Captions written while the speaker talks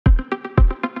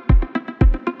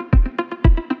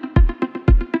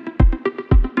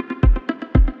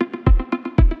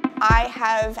I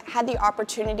have had the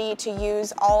opportunity to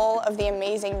use all of the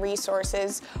amazing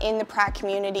resources in the Pratt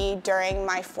community during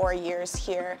my 4 years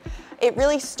here. It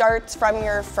really starts from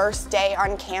your first day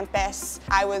on campus.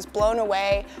 I was blown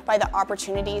away by the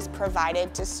opportunities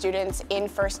provided to students in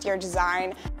first-year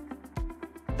design.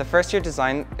 The first-year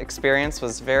design experience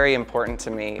was very important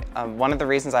to me. One of the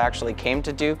reasons I actually came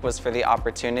to Duke was for the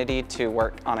opportunity to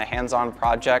work on a hands-on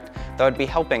project that would be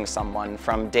helping someone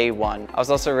from day one. I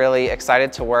was also really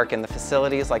excited to work in the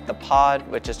facilities like the pod,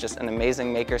 which is just an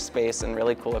amazing makerspace and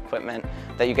really cool equipment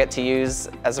that you get to use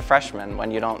as a freshman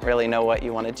when you don't really know what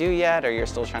you want to do yet or you're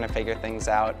still trying to figure things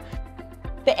out.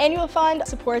 The Annual Fund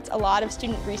supports a lot of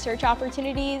student research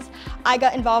opportunities. I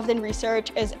got involved in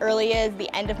research as early as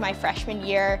the end of my freshman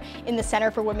year in the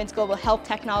Center for Women's Global Health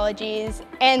Technologies,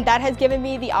 and that has given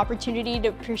me the opportunity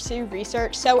to pursue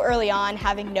research so early on,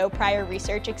 having no prior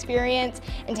research experience,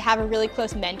 and to have a really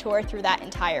close mentor through that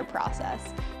entire process.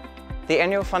 The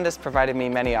Annual Fund has provided me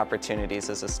many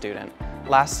opportunities as a student.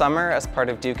 Last summer, as part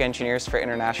of Duke Engineers for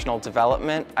International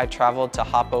Development, I traveled to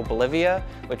Hapo, Bolivia,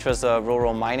 which was a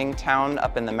rural mining town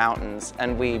up in the mountains,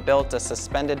 and we built a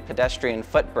suspended pedestrian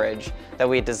footbridge that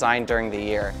we designed during the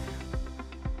year.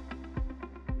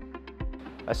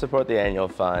 I support the Annual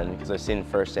Fund because I've seen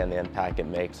firsthand the impact it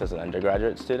makes as an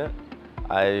undergraduate student.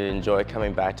 I enjoy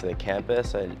coming back to the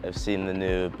campus. I've seen the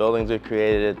new buildings we've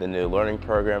created, the new learning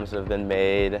programs that have been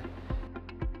made.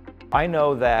 I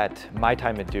know that my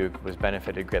time at Duke was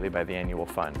benefited greatly by the Annual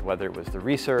Fund, whether it was the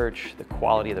research, the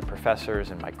quality of the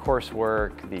professors and my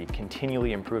coursework, the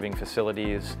continually improving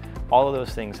facilities. All of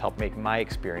those things help make my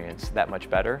experience that much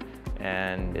better,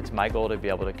 and it's my goal to be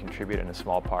able to contribute in a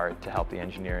small part to help the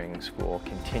engineering school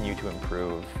continue to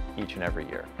improve each and every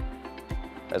year.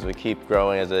 As we keep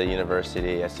growing as a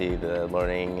university, I see the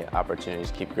learning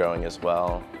opportunities keep growing as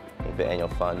well. I think the Annual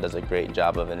Fund does a great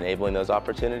job of enabling those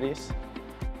opportunities.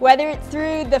 Whether it's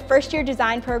through the first-year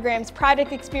design program's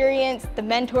project experience, the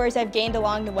mentors I've gained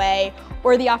along the way,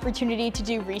 or the opportunity to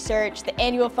do research, the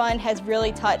Annual Fund has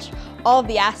really touched all of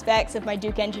the aspects of my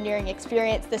Duke engineering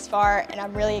experience this far, and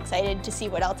I'm really excited to see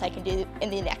what else I can do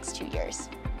in the next 2 years.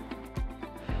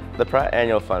 The Pratt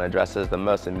Annual Fund addresses the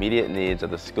most immediate needs of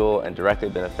the school and directly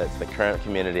benefits the current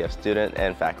community of student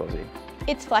and faculty.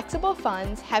 Its flexible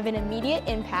funds have an immediate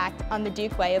impact on the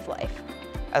Duke way of life.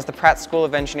 As the Pratt School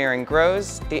of Engineering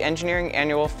grows, the Engineering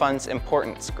Annual Fund's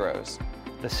importance grows.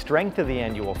 The strength of the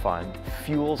Annual Fund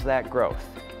fuels that growth.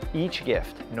 Each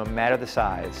gift, no matter the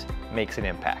size, makes an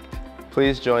impact.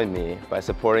 Please join me by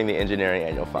supporting the Engineering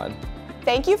Annual Fund.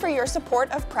 Thank you for your support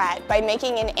of Pratt by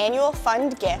making an Annual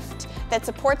Fund gift that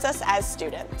supports us as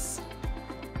students.